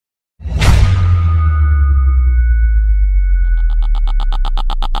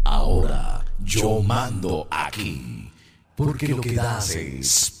Yo mando aquí, porque lo que da se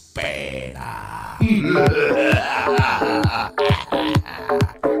espera.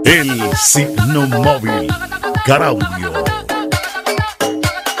 El signo móvil, Caraudio.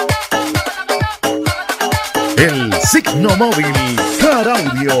 El signo móvil,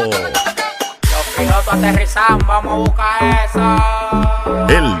 Caraudio. Los pilotos aterrizan, vamos a buscar eso.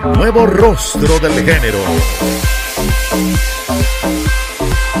 El nuevo rostro del género.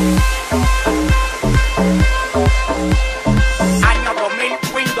 Año 2000,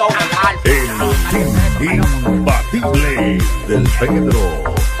 Windows. El Imbatible del Pedro.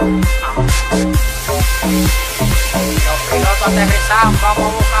 Los pilotos aterrizan, vamos a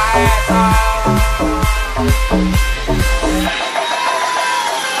buscar eso.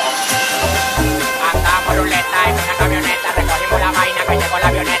 Andamos ruleta en una camioneta, recogimos la vaina que llegó la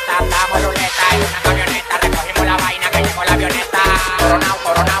avioneta. Andamos ruleta en una camioneta, recogimos la vaina que llegó la avioneta. Coronao,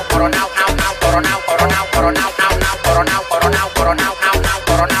 coronao, coronao, nao, nao, coronao, coronao, coronao, nao, nao, coronao, coronao, coronao, nao, nao,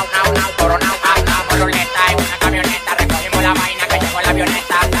 coronao, nao, nao, coronao. Andamos ruleta en una camioneta, recogimos la vaina que llegó la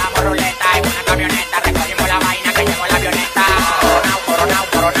avioneta. Andamos ruleta en una camioneta, recogimos la vaina que llegó la avioneta. Coronao, coronao,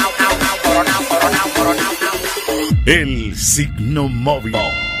 coronao, nao, nao, coronao, coronao, coronao, nao. El signo móvil,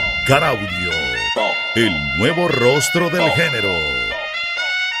 Caraudio. El nuevo rostro del género.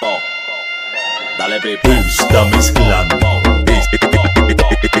 Dale, pipo. Está mezclando. Está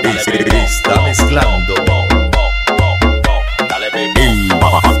mezclando. Dale,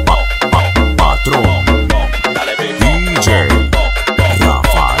 pipo. Patrón. Dale, pipo. DJ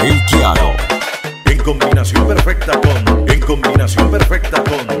Rafael Quiaro. En combinación perfecta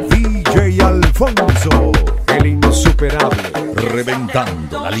con DJ Alfonzo. El Insuperable.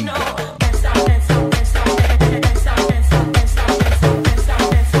 Reventando la liga.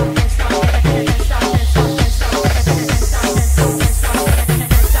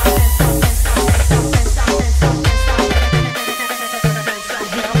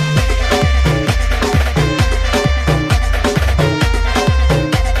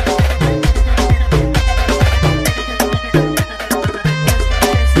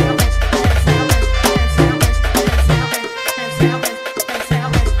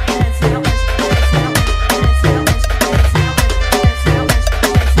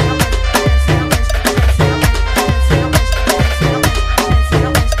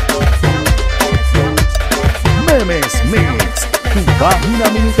 Página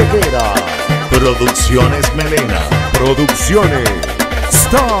minitequera. Producciones Melena. Producciones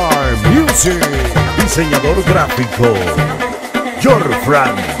Star Music. Diseñador gráfico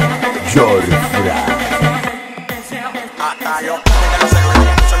Jorfran. Hasta yo de los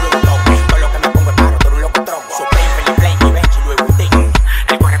celulares son un toque. Todo lo que me pongo es paro, todo un loco trombo. Su play, play, y Benchi, Louis Vuitton.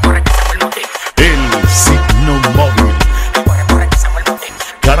 El corre que se fue el motín. El signo móvil, El corre que se fue el motín.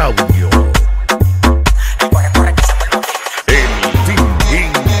 Caraudio. El corre que se fue el motín. El team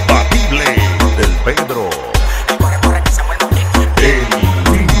imbatible del Pedro. El corre que se fue el motín. El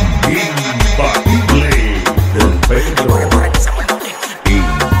team imbatible del Pedro. El corre que se fue el motín.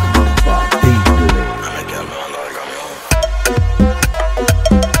 Imbatible.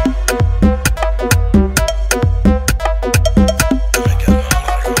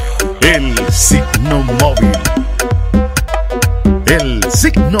 El signo móvil. El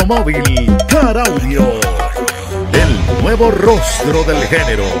signo móvil, Caraudio. El nuevo rostro del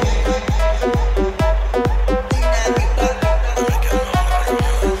género.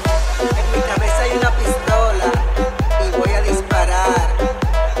 En mi cabeza hay una pistola y voy a disparar.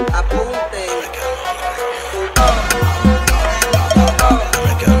 Apunte.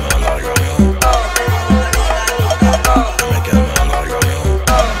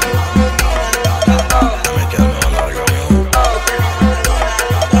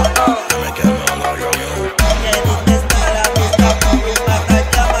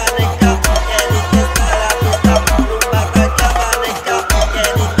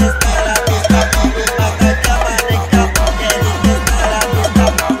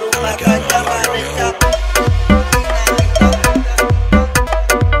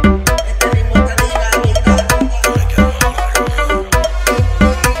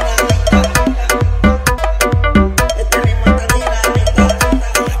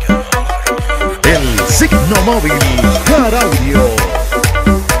 SignoMóvil, Caraudio.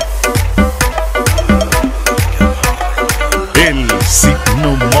 El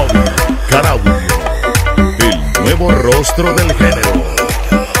SignoMóvil, Caraudio. El nuevo rostro del género.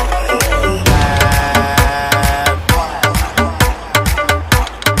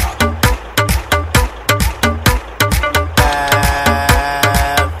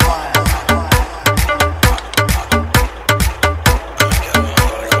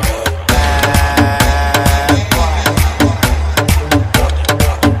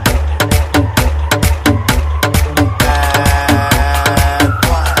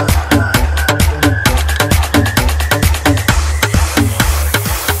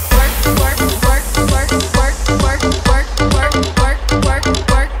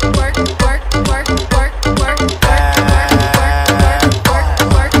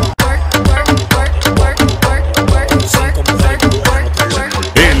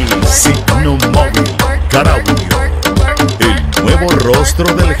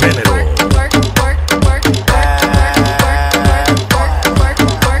 rostro del género.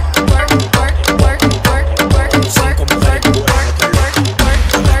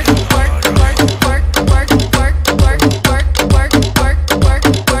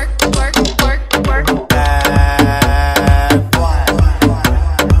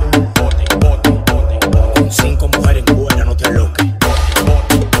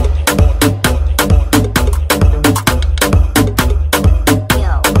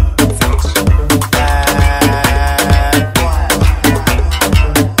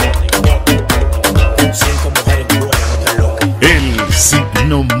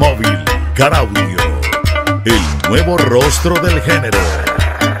 SignoMovilDJ, el nuevo rostro del género.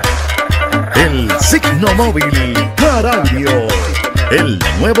 El SignoMovilDJ, el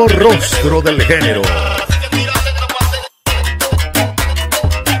nuevo rostro del género.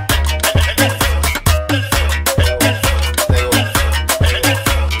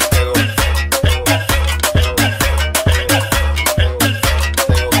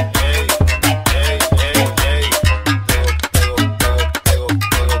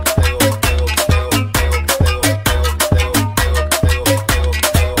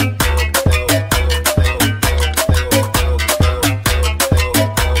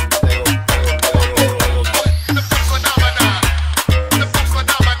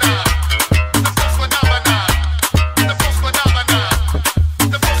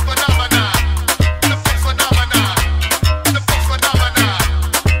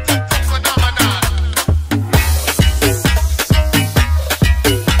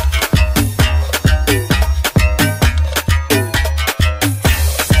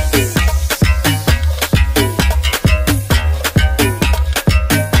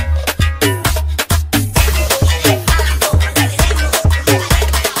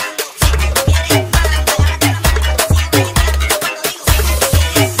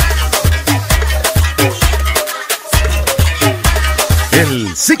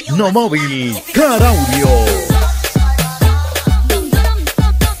 SignoMovilDJ.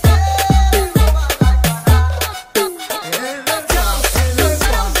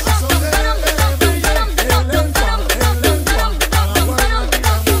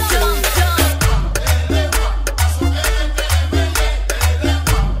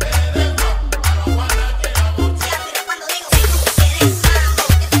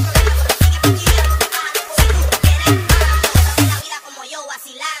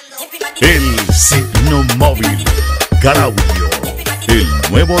 El SignoMovilDJ, el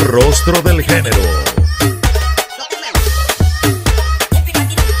nuevo rostro del género.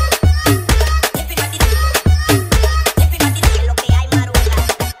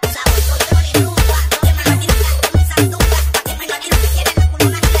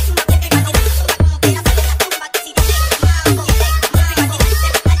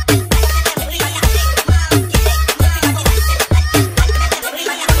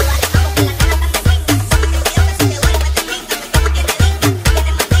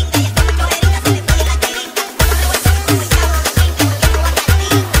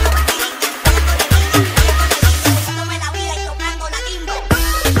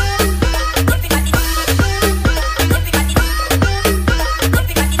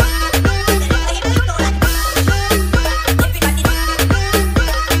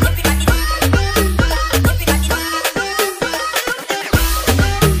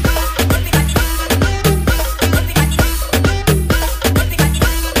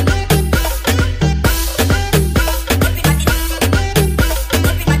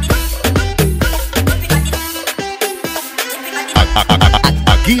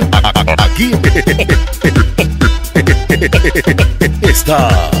 Aquí está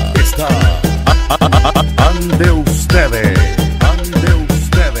ante ustedes,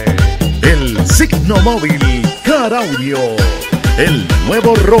 el SignoMovilDJ, el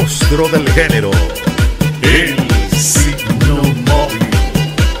nuevo rostro del género. El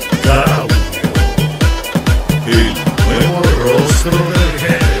SignoMovilDJ, el nuevo rostro del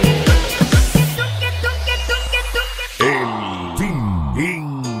género.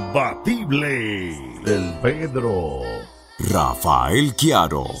 Imbatible del Pedro. Rafael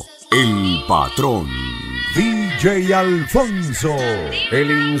Quiaro, el patrón. DJ Alfonzo,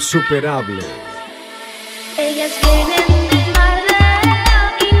 el Insuperable. Ellas vienen del mar de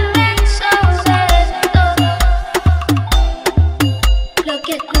lo inmenso de todo, lo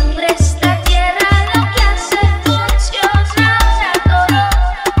que cubre esta tierra, lo que hace funcionar todo.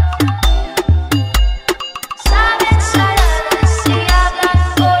 Saben saladas y hablan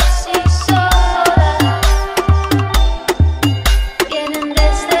por sí solas. Vienen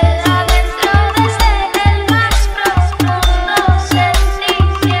desde adentro, desde el más profundo sentido.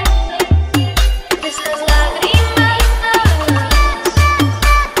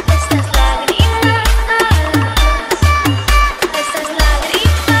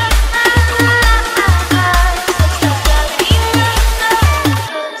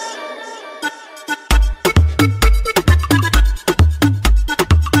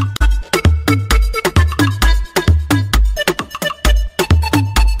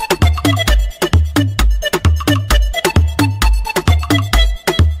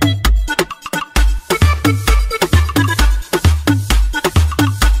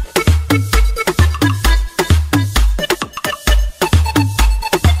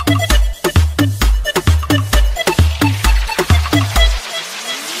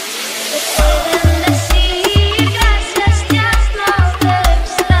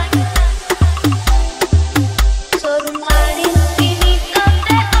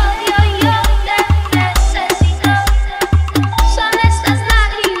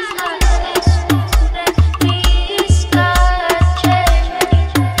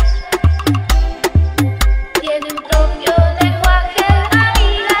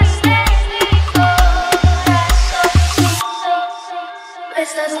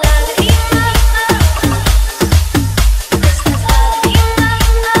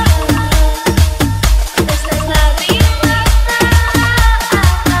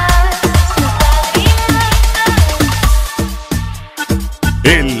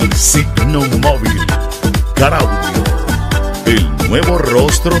 nuevo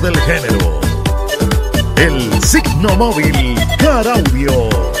rostro del género. El SignoMovilDJ Audio,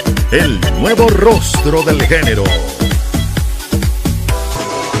 el nuevo rostro del género.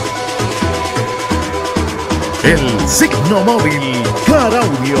 El SignoMovilDJ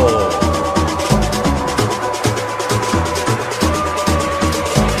Audio.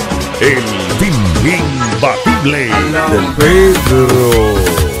 El Imbatible del Pedro.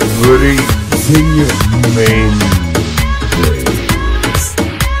 Sígueme.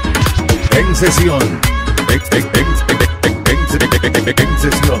 En sesión. En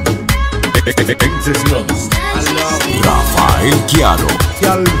sesión. Rafael Quiaro Y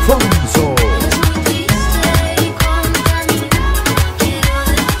Alfonzo.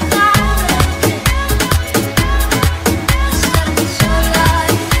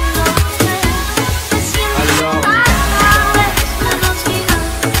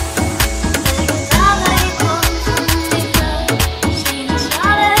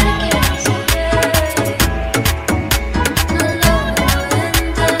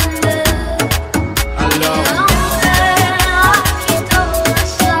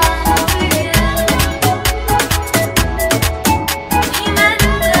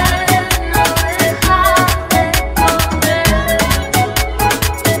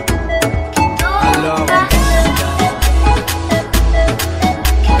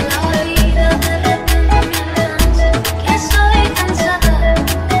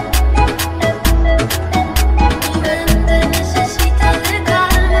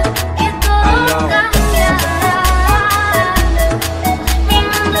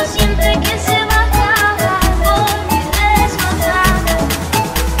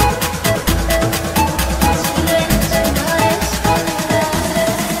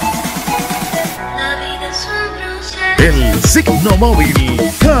 El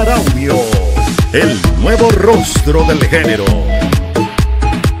SignoMovilDJ Audio, el nuevo rostro del género.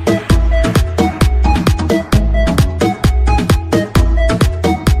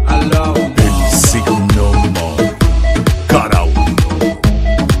 El SignoMovilDJ Audio,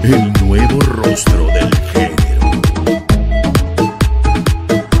 el nuevo rostro del género.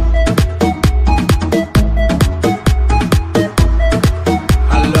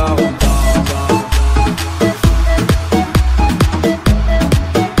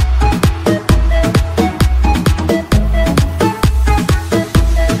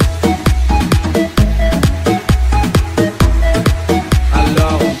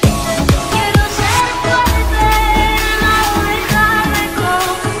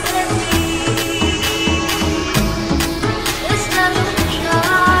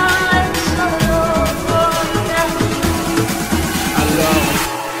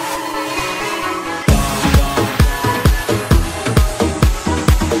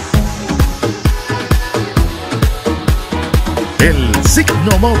 El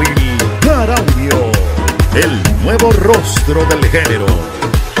SignoMovilDJ Audio, el nuevo rostro del género.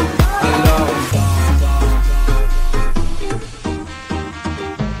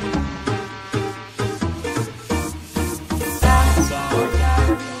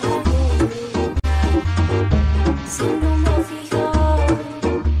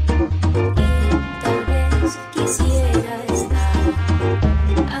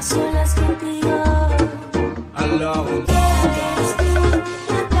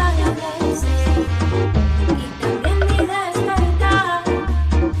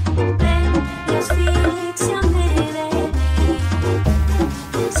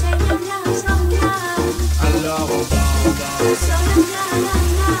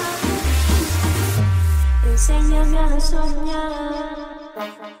 Enséñame a soñar.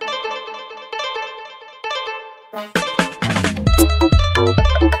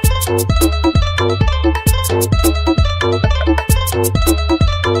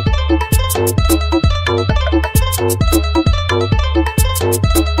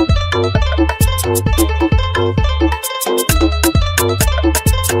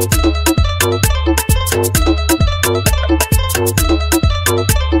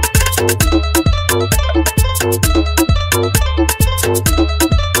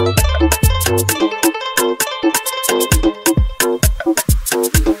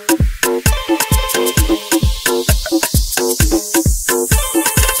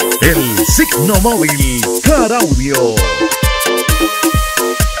 El SignoMovilDJ Audio.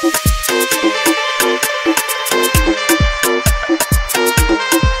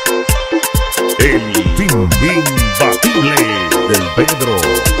 El Imbatible del Pedro.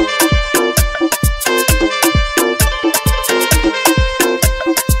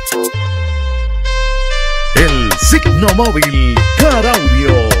 El SignoMovilDJ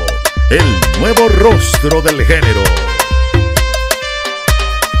Audio, el nuevo rostro del género.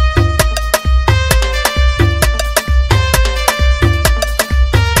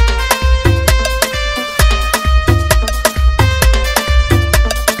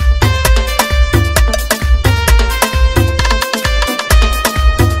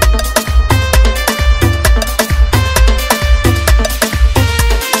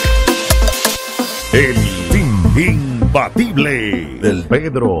 Imbatible del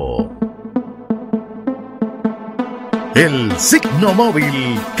Pedro. El signo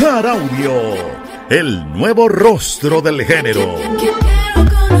móvil Caraudio, el nuevo rostro del género. Quiero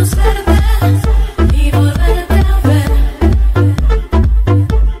conocerte y volverte a ver.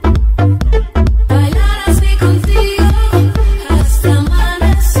 Bailar así contigo hasta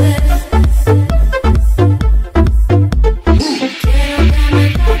amanecer. Quiero que me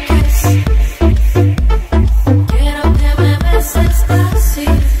toques, quiero que me beses así.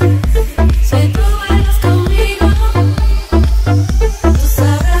 Si tú bailas conmigo, tú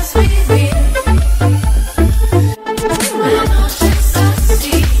sabrás vivir. La noche es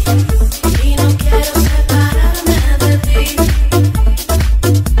así y no quiero separarme de ti.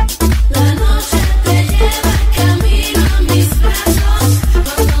 La noche te lleva camino a mis brazos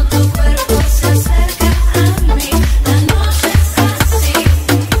cuando tu cuerpo se acerca a mí. La noche es así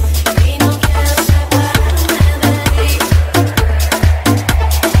y no quiero separarme de ti.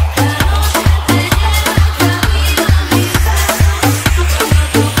 La noche te lleva camino a mis brazos cuando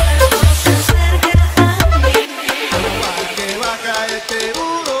tu cuerpo se acerca a mí. Que va a caerte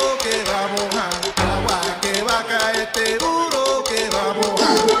duro, que vamos a agua, que va a caerte duro, que vamos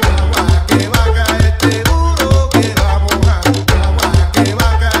a agua, que va a caerte duro, que vamos a agua, que va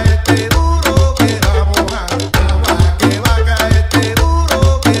a caerte duro, que vamos a agua, que va a caerte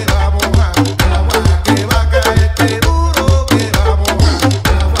duro, que vamos a agua, que va a caerte duro, que vamos a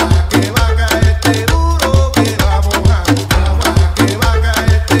agua, que va a caerte duro, que vamos a agua, que va a caerte duro, que vamos a agua, que va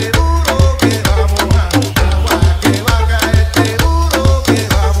a caerte duro, que vamos a agua, que va a caerte duro, que vamos a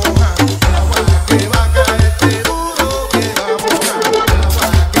agua, que va a caerte duro, que vamos a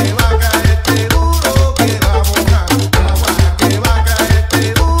agua, que va a caerte duro, que vamos a agua, que va a caerte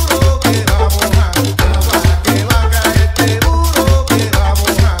duro, que vamos a agua, que va a caerte duro, que vamos a agua,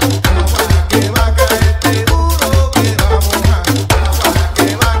 que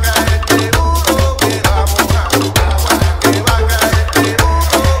va a caerte duro, que vamos a agua, que va a caerte duro, que vamos a agua,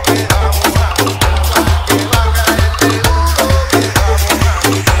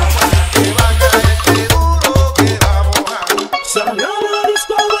 que va a caerte Salió a la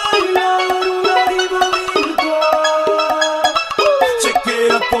disco a bailar una diva virtual.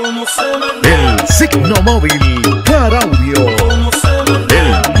 Chequea cómo se menea, El signo móvil Caraudio, cómo se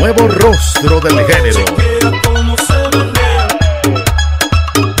menea, el nuevo rostro del género. chequea cómo se menea,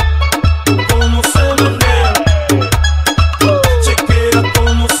 cómo se menea, chequea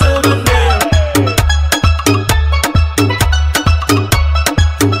cómo se menea.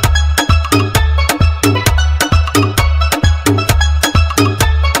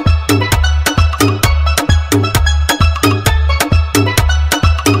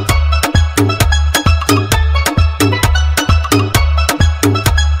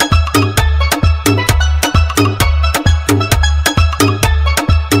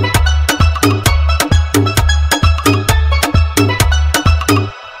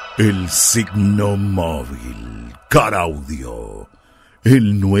 El signo móvil Caraudio,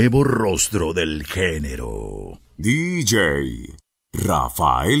 el nuevo rostro del género. DJ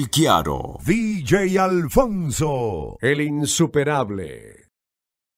Rafael Quiaro. DJ Alfonzo. El Insuperable.